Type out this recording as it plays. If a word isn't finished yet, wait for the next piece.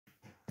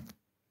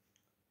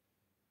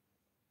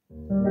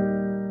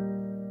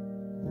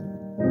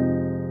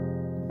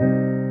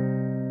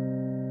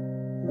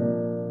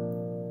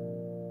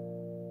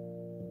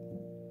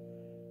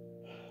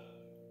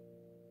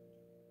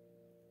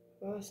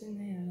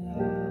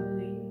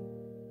lonely.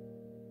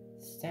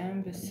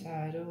 Stand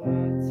beside the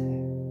water,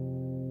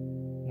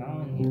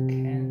 knowing you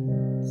can't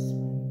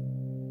swim.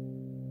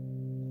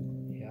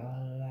 Your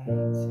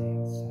light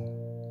takes up.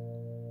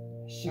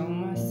 I show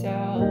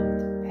myself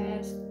the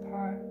best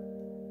part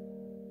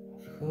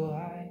of who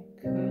I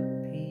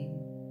could be,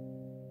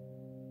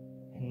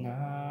 and I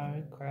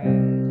regret it.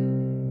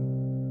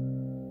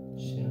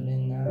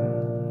 Shouldn't I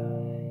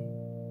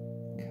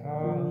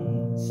come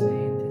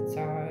in the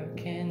dark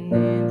and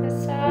in the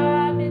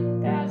sun it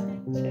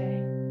doesn't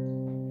change?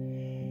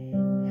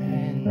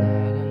 And I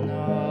don't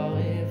know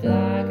if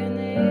Lagoon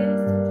is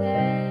the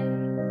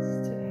place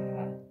to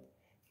hide.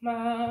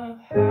 My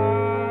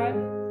heart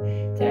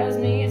tells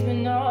me it's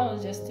been all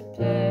just a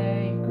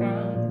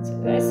playground. It's a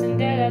lesson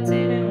that I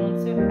didn't want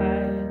to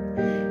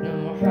hide. No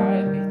more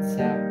heartbeats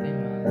up in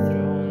my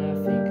throat when I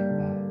think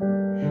about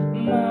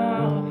my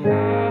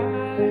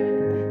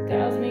heart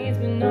tells me it's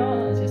been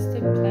all just a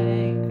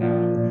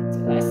playground. It's a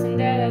lesson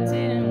that I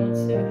didn't want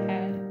to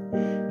hide.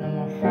 No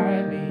more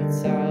heartbeats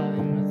up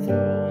in my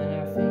throat when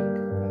I think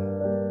about.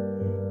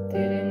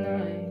 Didn't I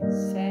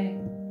say?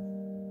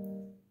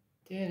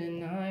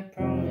 Didn't I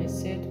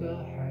promise it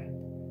will hurt?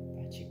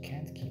 But you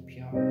can't keep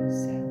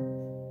yourself.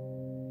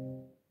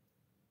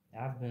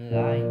 I've been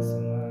lying to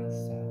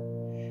myself,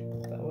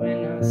 but when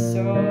I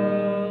saw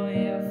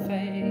your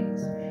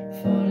face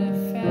for the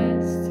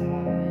first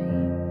time,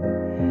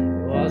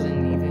 it wasn't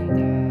even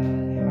that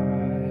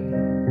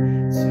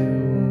hard to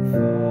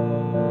focus.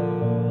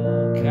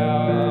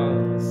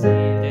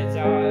 In the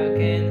dark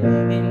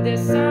and in the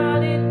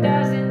sun it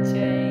doesn't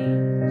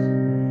change.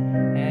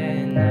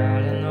 And I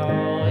don't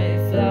know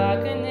if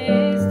Lagoon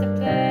is the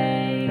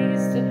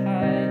place to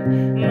hide.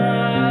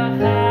 My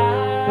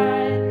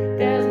heart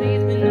tells me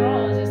it's been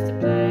all just a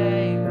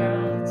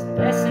playground. It's a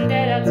lesson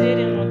that I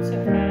didn't want to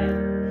hide.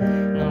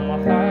 No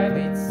more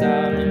heartbeats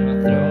up in my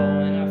throat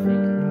when I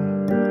think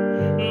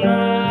about.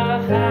 My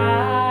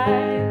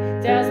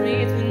heart tells me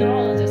it's been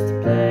all just a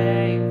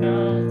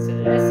playground. It's a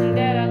lesson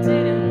that I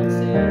didn't want to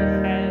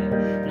hide.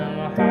 No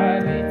more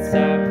heartbeats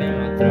up in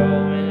my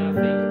throat when I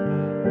think about.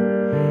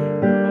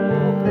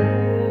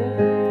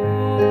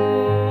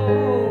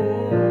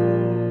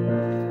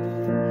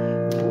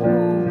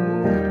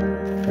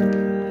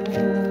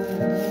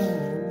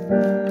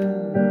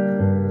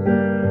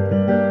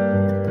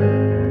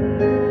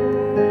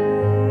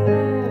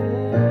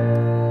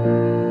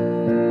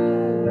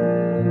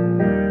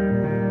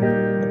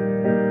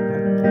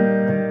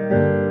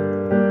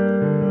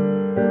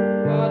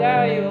 What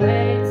are you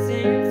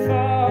waiting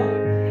for?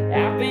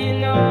 I've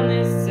been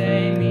honest,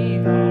 take me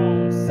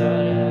home, so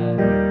that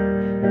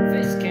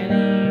fish can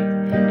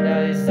eat.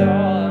 That is all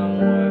I'm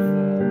worth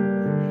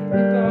of.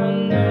 But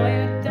no,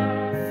 you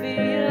don't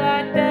feel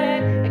like that.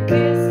 I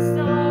guess it's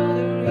not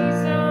the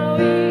reason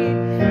we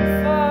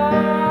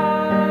fall.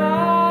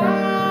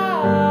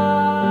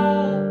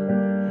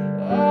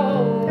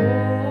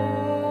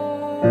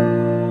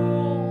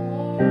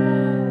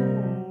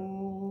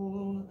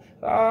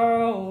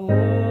 Oh.